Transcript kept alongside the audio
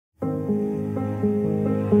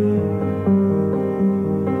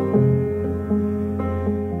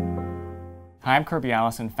Hi, I'm Kirby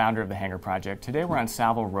Allison, founder of the Hanger Project. Today we're on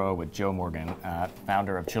Savile Row with Joe Morgan,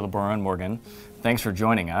 founder of Chittleborough Morgan. Thanks for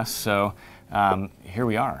joining us. So here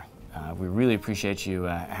we are. We really appreciate you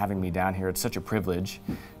having me down here. It's such a privilege.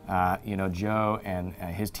 You know, Joe and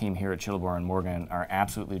his team here at Chittleborough Morgan are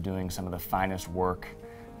absolutely doing some of the finest work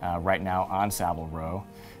right now on Savile Row.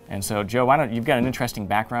 And so, Joe, you've got an interesting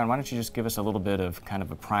background. Why don't you just give us a little bit of kind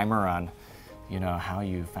of a primer on, you know, how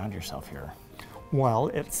you found yourself here? Well,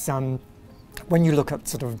 it's when you look at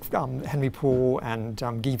sort of Henry Paul and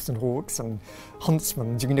Gibbs and Hawkes and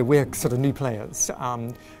Huntsman, you know, we're sort of new players.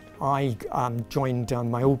 I joined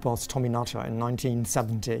my old boss, Tommy Nutter, in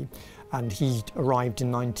 1970, and he arrived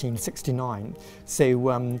in 1969.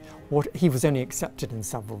 So he was only accepted in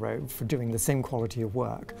Savile Row for doing the same quality of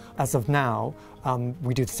work. As of now,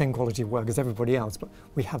 we do the same quality of work as everybody else, but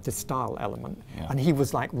we have this style element. Yeah. And he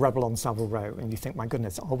was like rebel on Savile Row, and you think, my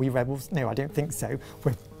goodness, are we rebels? No, I don't think so.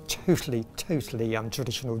 We're totally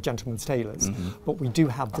traditional gentleman's tailors, but we do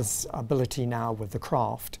have this ability now with the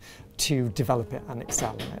craft to develop it and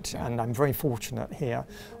excel in it. Yeah. And I'm very fortunate here.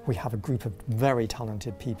 We have a group of very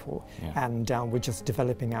talented people, and we're just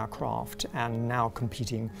developing our craft and now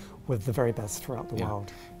competing with the very best throughout the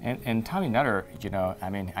world. And Tommy Nutter, you know, I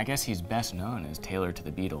mean, I guess he's best known as tailor to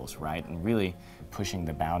the Beatles, right? And really pushing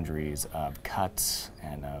the boundaries of cuts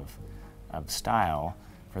and of style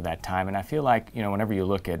for that time. And I feel like, you know, whenever you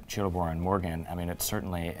look at Chittleborough Morgan, I mean, it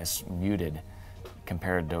certainly is muted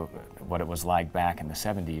compared to what it was like back in the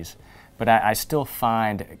 70s. But I still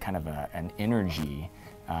find kind of an energy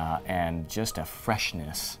and just a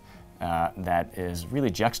freshness that is really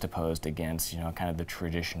juxtaposed against, you know, kind of the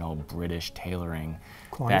traditional British tailoring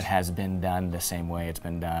that has been done the same way it's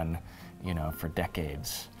been done, you know, for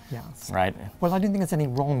decades. Yes. Right. Well, I don't think there's any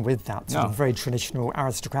wrong with that sort of very traditional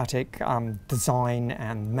aristocratic design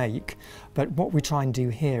and make. But what we try and do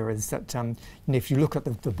here is that, you know, if you look at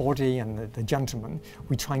the body and the gentleman,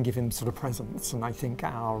 we try and give him sort of presence. And I think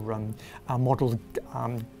our model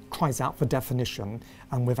cries out for definition,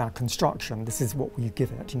 and with our construction, this is what we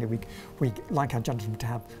give it. You know, we like our gentleman to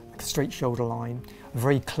have like a straight shoulder line, a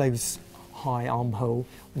very close high armhole,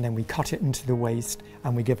 and then we cut it into the waist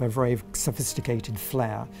and we give a very sophisticated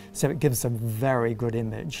flare, so it gives a very good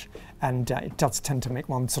image. And it does tend to make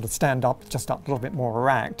one sort of stand up just a little bit more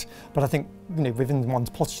erect, but I think, you know, within one's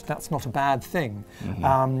posture that's not a bad thing.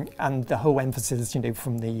 And the whole emphasis, you know,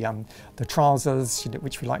 from the trousers, you know,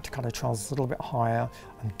 which we like to cut our trousers a little bit higher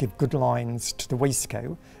and give good lines to the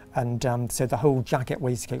waistcoat, and so the whole jacket,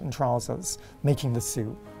 waistcoat and trousers making the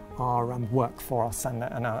suit are work for us and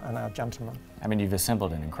our gentlemen. I mean, you've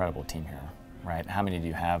assembled an incredible team here, right? How many do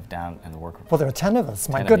you have down in the work? Well, there are 10 of us,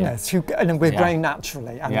 my goodness, and we're growing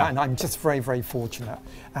naturally, and I'm just very fortunate.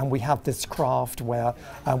 And we have this craft where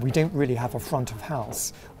we don't really have a front of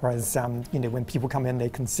house, whereas, you know, when people come in, they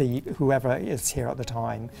can see whoever is here at the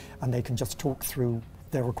time, and they can just talk through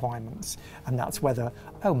their requirements, and that's whether,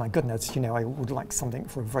 oh my goodness, you know, I would like something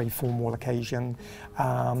for a very formal occasion,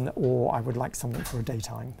 or I would like something for a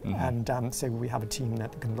daytime. And so we have a team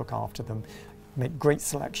that can look after them, make great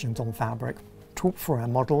selections on fabric, talk for our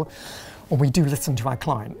model, and we do listen to our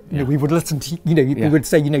client. You know, we would listen to, you know, we would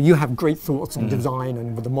say, you know, you have great thoughts on design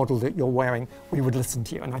and with the model that you're wearing, we would listen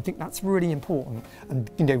to you. And I think that's really important.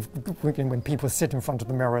 And, you know, when people sit in front of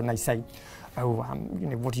the mirror and they say, oh, you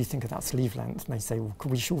know, what do you think of that sleeve length? And they say, well,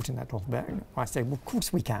 could we shorten that a little bit? And I say, well, of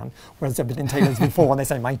course we can. Whereas I've been in tailors before, and they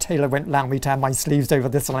say, my tailor won't allow me to have my sleeves over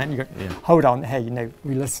this length. You go, hold on, hey, you know,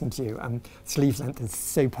 we listen to you. And sleeve length is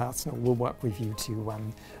so personal. We'll work with you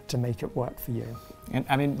to make it work for you. And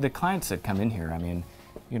I mean, the clients that come in here, I mean,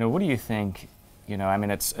 you know, what do you think? You know, I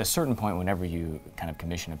mean, at a certain point, whenever you kind of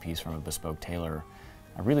commission a piece from a bespoke tailor,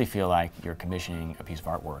 I really feel like you're commissioning a piece of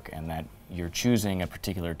artwork, and that you're choosing a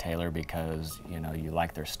particular tailor because, you know, you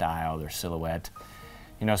like their style, their silhouette.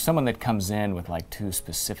 You know, someone that comes in with like too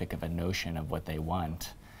specific of a notion of what they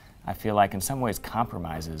want, I feel like in some ways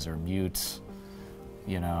compromises or mutes,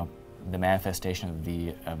 you know, the manifestation of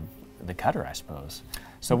the cutter, I suppose.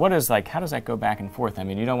 So what is, like, how does that go back and forth? I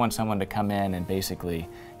mean, you don't want someone to come in and basically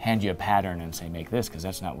hand you a pattern and say, make this, because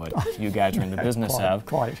that's not what you guys are in the business of.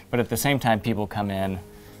 But at the same time, people come in,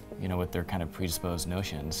 you know, with their kind of predisposed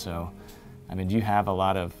notions. So, I mean, do you have a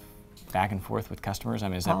lot of back and forth with customers? I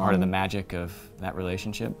mean, is that part of the magic of that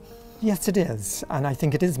relationship? Yes, it is, and I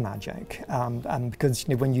think it is magic. And because,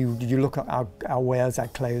 you know, when you look at our wares, our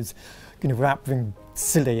clothes, you know, without being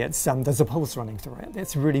silly, it's there's a pulse running through it.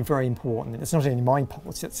 It's really very important. It's not only my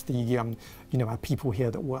pulse; it's the you know, our people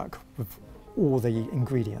here that work with all the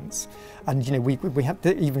ingredients. And, you know, we had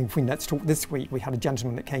even if let's talk this week, we had a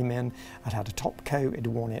gentleman that came in and had a top coat. He'd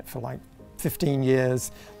worn it for like 15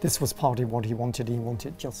 years, this was partly what he wanted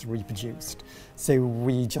just reproduced. So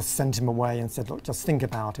we just sent him away and said, look, just think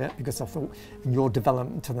about it, because I thought in your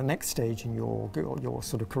development to the next stage in your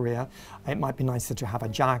sort of career, it might be nicer to have a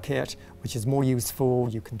jacket, which is more useful.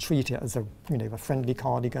 You can treat it as a friendly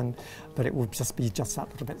cardigan, but it would just be just that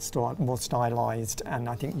little bit more stylized, and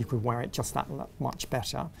I think you could wear it just that much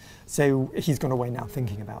better. So he's gone away now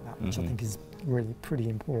thinking about that, which I think is really pretty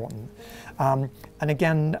important. And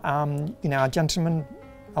again, our gentlemen,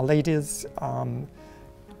 our ladies,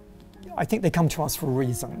 I think they come to us for a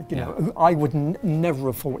reason. You know, I would never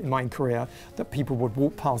have thought in my career that people would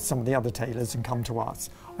walk past some of the other tailors and come to us.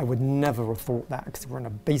 I would never have thought that, because we're in a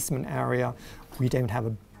basement area, we don't have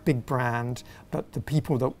a big brand, but the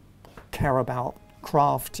people that care about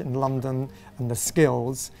craft in London and the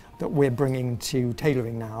skills that we're bringing to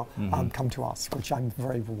tailoring now come to us, which I'm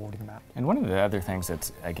very rewarding about. And one of the other things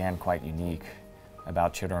that's, again, quite unique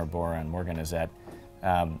about Chittleborough and Morgan is that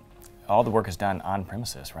all the work is done on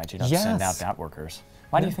premises, right? You don't send out that workers.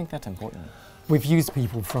 Why do you think that's important? We've used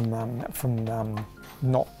people from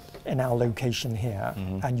not in our location here,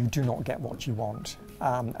 and you do not get what you want.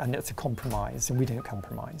 And it's a compromise, and we don't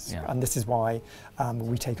compromise. And this is why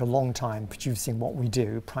we take a long time producing what we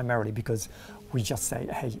do, primarily because we just say,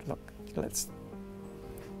 hey, look, let's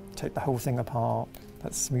take the whole thing apart,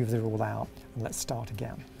 let's smooth it all out, and let's start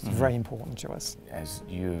again. It's very important to us. As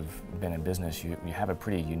you've been in business, you have a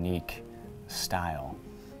pretty unique style,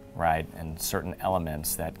 right? And certain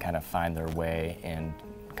elements that kind of find their way in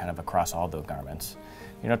kind of across all the garments.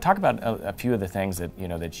 You know, talk about a few of the things that,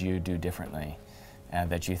 that you do differently and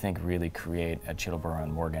that you think really create a Chittleborough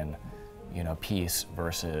and Morgan, piece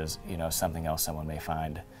versus, something else someone may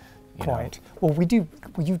find. Quite. Well, we do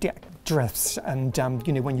get drifts, and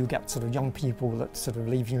when you get sort of young people that sort of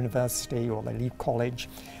leave university or they leave college,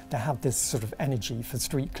 they have this sort of energy for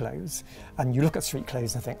street clothes, and you look at street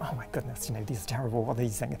clothes and think, oh my goodness, these are terrible, what are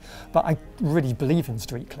these things? But I really believe in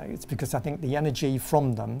street clothes, because I think the energy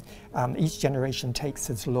from them, each generation takes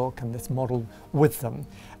this look and this model with them,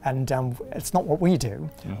 and it's not what we do,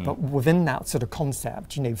 but within that sort of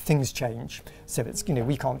concept, things change. So it's,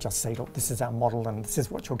 we can't just say, look, this is our model and this is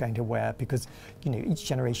what you're going to wear, because each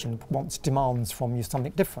generation demands from you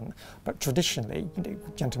something different. But traditionally,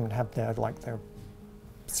 gentlemen have their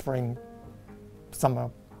spring, summer,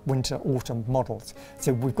 winter, autumn models.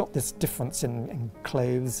 So we've got this difference in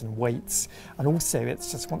clothes and weights, and also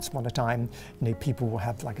it's just once upon a time, people will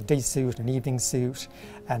have like a day suit, an evening suit,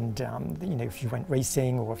 and if you went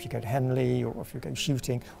racing or if you go to Henley or if you go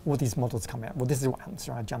shooting, all these models come out. Well, this is what happens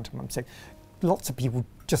to our gentlemen. So lots of people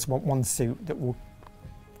just want one suit that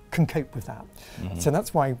can cope with that. So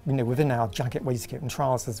that's why, within our jacket, waistcoat and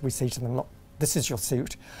trousers, we say to them, look, this is your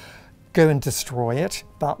suit. Go and destroy it,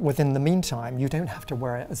 but within the meantime, you don't have to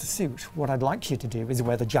wear it as a suit. What I'd like you to do is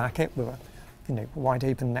wear the jacket with a wide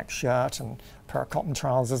open neck shirt and a pair of cotton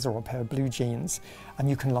trousers or a pair of blue jeans, and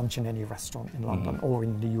you can lunch in any restaurant in London or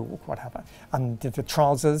in New York, whatever. And the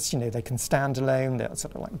trousers, they can stand alone, they're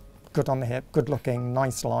sort of like good on the hip, good looking,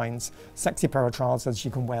 nice lines, sexy pair of trousers.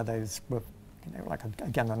 You can wear those with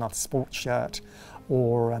again, another sports shirt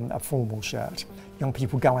or a formal shirt. Young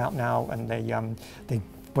people go out now and they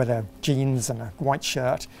wear their jeans and a white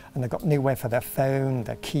shirt, and they've got nowhere for their phone,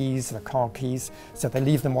 their keys, their car keys, so they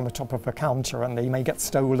leave them on the top of a counter and they may get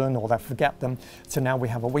stolen or they'll forget them. So now we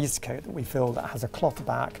have a waistcoat that we feel that has a cloth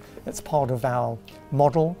back. It's part of our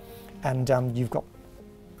model, and you've got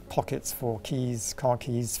pockets for keys, car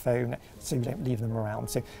keys, phone, so you don't leave them around.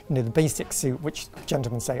 So, the basic suit, which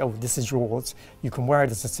gentlemen say, oh, this is yours, you can wear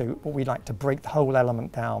it as a suit, but we like to break the whole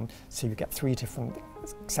element down so you get 3 different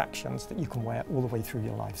sections that you can wear all the way through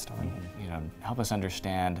your lifestyle. Help us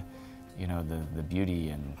understand, the beauty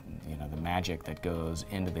and, the magic that goes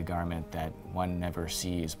into the garment that one never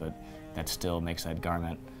sees, but that still makes that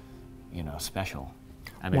garment, special.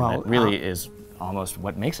 I mean, that really is almost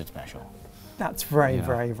what makes it special. That's very,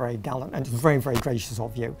 very, very gallant, and it's very, very gracious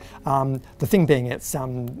of you. The thing being, it's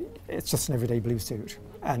just an everyday blue suit.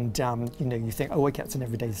 And you think, oh, okay, it's an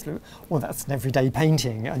everyday suit. Well, that's an everyday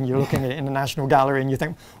painting, and you're looking at it in the National Gallery and you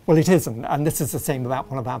think, well, it isn't. And this is the same about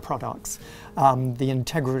one of our products. The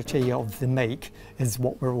integrity of the make is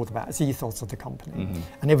what we're all about. It's the ethos of the company.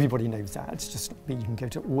 And everybody knows that. It's just, you can go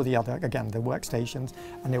to all the other, again, the workstations,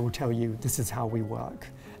 and they will tell you this is how we work.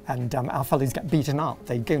 And our fellows get beaten up.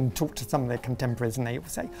 They go and talk to some of their contemporaries and they will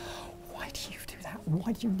say, why do you do that?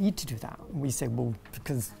 Why do you need to do that? And we say, well,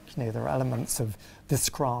 because there are elements of this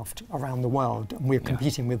craft around the world and we're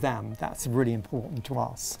competing with them. That's really important to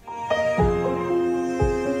us.